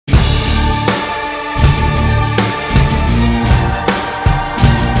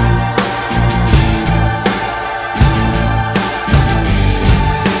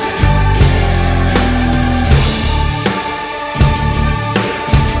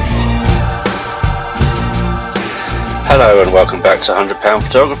Hello and welcome back to £100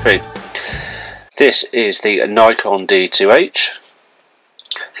 Photography. This is the Nikon D2H.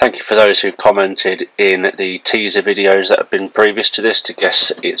 Thank you for those who've commented in the teaser videos that have been previous to this to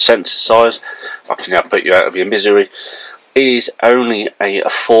guess its sensor size. I can now put you out of your misery. It is only a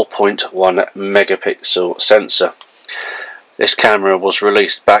 4.1 megapixel sensor. This camera was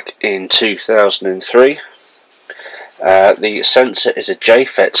released back in 2003. The sensor is a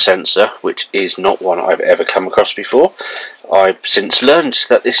JFET sensor, which is not one I've ever come across before. I've since learned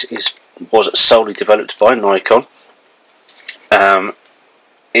that this was solely developed by Nikon.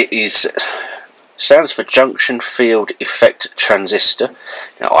 It stands for Junction Field Effect Transistor.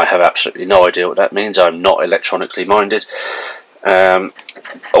 Now, I have absolutely no idea what that means. I'm not electronically minded.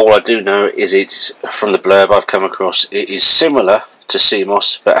 All I do know is it's from the blurb I've come across. It is similar to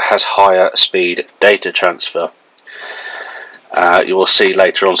CMOS, but it has higher speed data transfer. You will see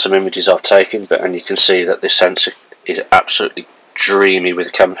later on some images I've taken, and you can see that this sensor is absolutely dreamy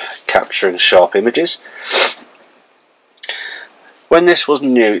with capturing sharp images. When this was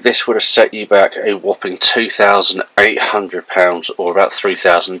new, this would have set you back a whopping £2,800 or about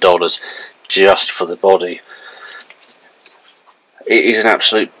 $3,000 just for the body. It is an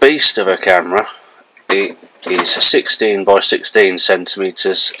absolute beast of a camera. It is 16 by 16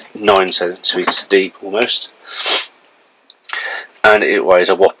 centimeters, 9 centimeters deep almost, and it weighs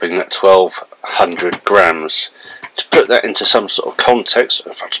a whopping 1,200 grams. To put that into some sort of context,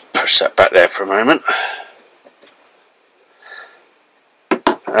 if I just push that back there for a moment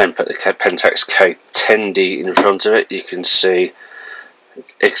and put the Pentax K10D in front of it, you can see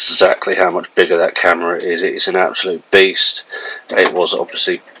exactly how much bigger that camera is. It is an absolute beast. It was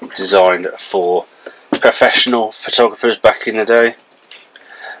obviously designed for professional photographers back in the day,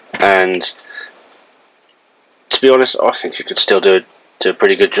 and to be honest, I think you could still do a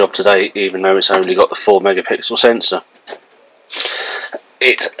pretty good job today, even though it's only got the 4 megapixel sensor.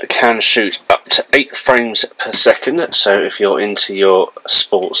 It can shoot up to 8 frames per second, so if you're into your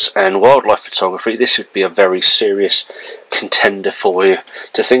sports and wildlife photography, this would be a very serious contender for you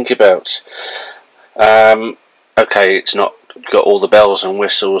to think about. Okay, it's not got all the bells and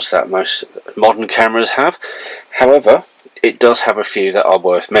whistles that most modern cameras have, however, it does have a few that are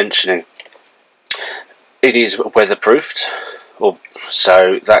worth mentioning. It is weatherproofed,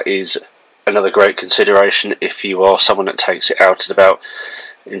 so that is another great consideration if you are someone that takes it out and about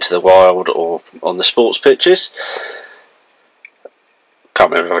into the wild or on the sports pitches.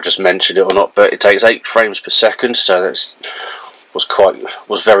 Can't remember if I just mentioned it or not, but it takes 8 frames per second, so that was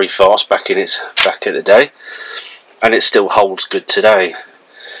very fast back in the day, and it still holds good today.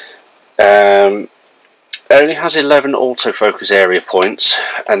 It only has 11 autofocus area points,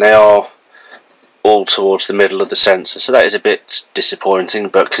 and they are all towards the middle of the sensor, so that is a bit disappointing,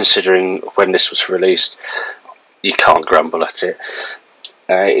 but considering when this was released, you can't grumble at it.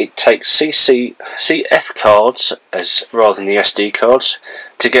 It takes CF cards rather than the SD cards.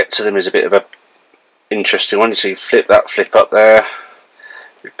 To get to them is a bit of a interesting one. So you flip up there,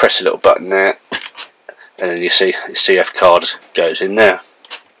 you press a little button there, and then you see the CF card goes in there.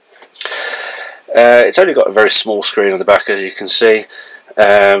 It's only got a very small screen on the back, as you can see.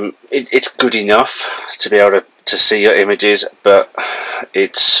 It's good enough to be able to see your images, but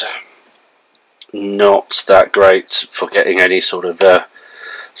it's not that great for getting any sort of I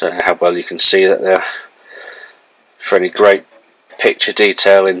don't know how well you can see that there, for any great picture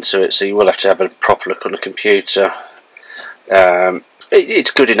detail into it, so you will have to have a proper look on the computer.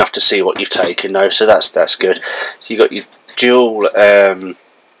 It's good enough to see what you've taken though, so that's good. So you got your dual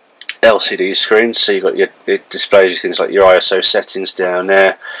LCD screen, so it displays you things like your ISO settings down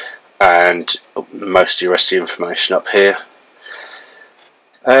there, and most of your rest of the information up here.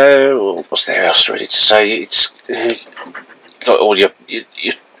 What's there else really to say? It's got all your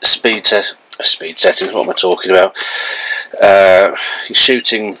speed settings. What am I talking about? Your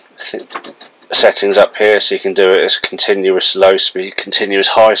shooting settings up here, so you can do it as continuous low speed, continuous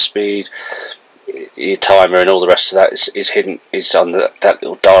high speed. Your timer and all the rest of that is hidden, is on that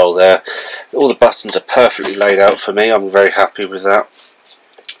little dial there. All the buttons are perfectly laid out for me. I'm very happy with that.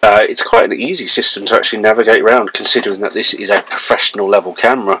 It's quite an easy system to actually navigate around, considering that this is a professional level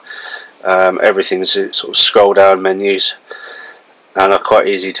camera. Everything's sort of scroll down menus and are quite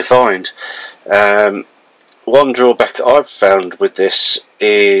easy to find. One drawback I've found with this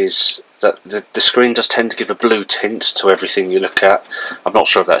is that the screen does tend to give a blue tint to everything you look at. I'm not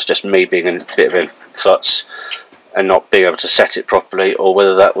sure if that's just me being a bit of a klutz and not being able to set it properly, or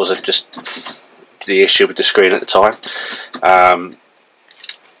whether that was just the issue with the screen at the time.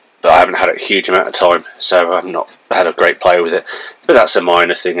 But I haven't had it a huge amount of time, so I've not had a great play with it. But that's a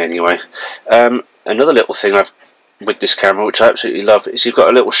minor thing anyway. Another little thing I've with this camera, which I absolutely love, is you've got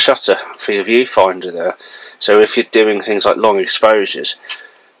a little shutter for your viewfinder there. So if you're doing things like long exposures,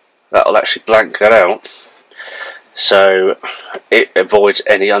 that'll actually blank that out. So it avoids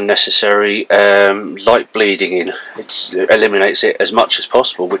any unnecessary light bleeding in. It eliminates it as much as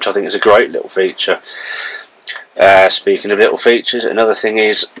possible, which I think is a great little feature. Speaking of little features, another thing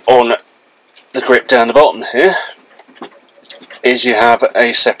is on the grip down the bottom here is you have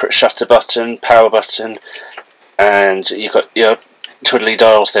a separate shutter button, power button, and you've got your twiddly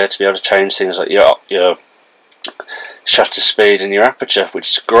dials there to be able to change things like your shutter speed and your aperture, which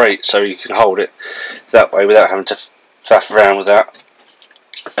is great, so you can hold it that way without having to faff around with that,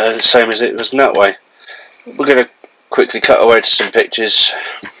 same as it was in that way. We're going to quickly cut away to some pictures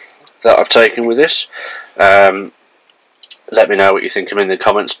that I've taken with this. Let me know what you think of them in the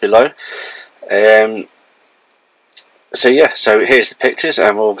comments below. So yeah, so here's the pictures,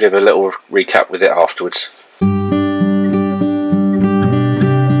 and we'll give a little recap with it afterwards.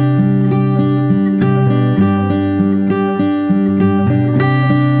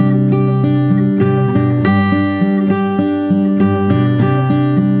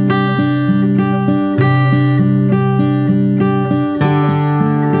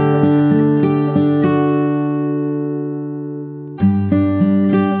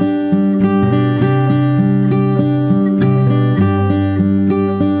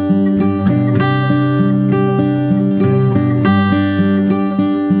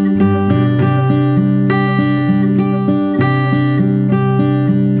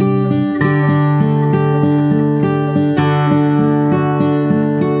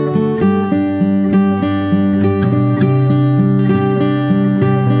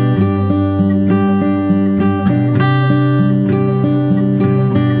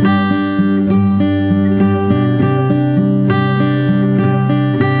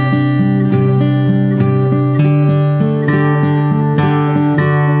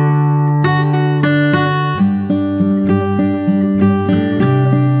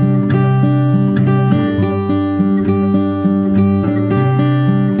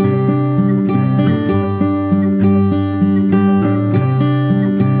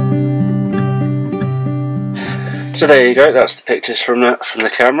 So there you go, that's the pictures from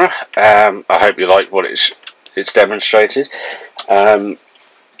the camera. I hope you like what it's demonstrated, and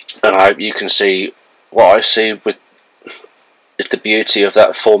I hope you can see what I see with the beauty of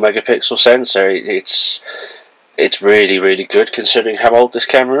that 4 megapixel sensor. It's really good considering how old this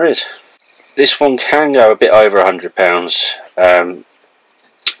camera is. This one can go a bit over £100,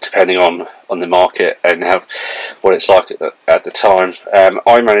 depending on the market and what it's like at the time.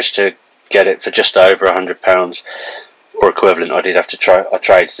 I managed to get it for just over £100 or equivalent. I did have to I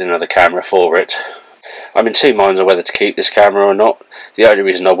traded another camera for it. I'm in two minds on whether to keep this camera or not. The only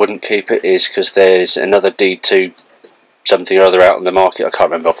reason I wouldn't keep it is because there's another D2 something or other out on the market. I can't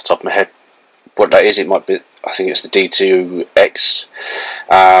remember off the top of my head what that is. It might be, I think it's the D2H.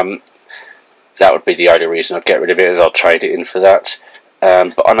 That would be the only reason I'd get rid of it, is I'll trade it in for that.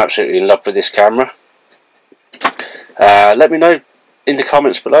 But I'm absolutely in love with this camera. Let me know in the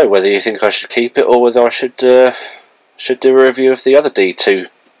comments below whether you think I should keep it or whether I should do a review of the other D2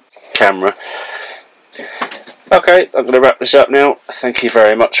 camera. Okay, I'm going to wrap this up now. Thank you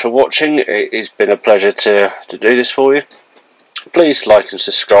very much for watching. It's been a pleasure to do this for you. Please like and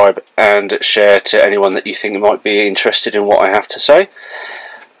subscribe and share to anyone that you think might be interested in what I have to say.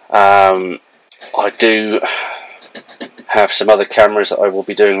 I do have some other cameras that I will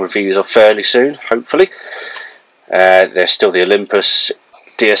be doing reviews of fairly soon, hopefully. There's still the Olympus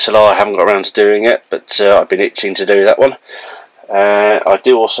DSLR. I haven't got around to doing it, but I've been itching to do that one. I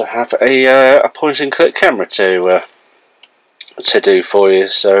do also have a point and click camera to do for you,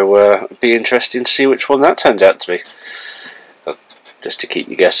 so it'd be interesting to see which one that turns out to be, just to keep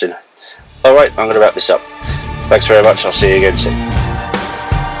you guessing. Alright, I'm going to wrap this up. Thanks very much, I'll see you again soon.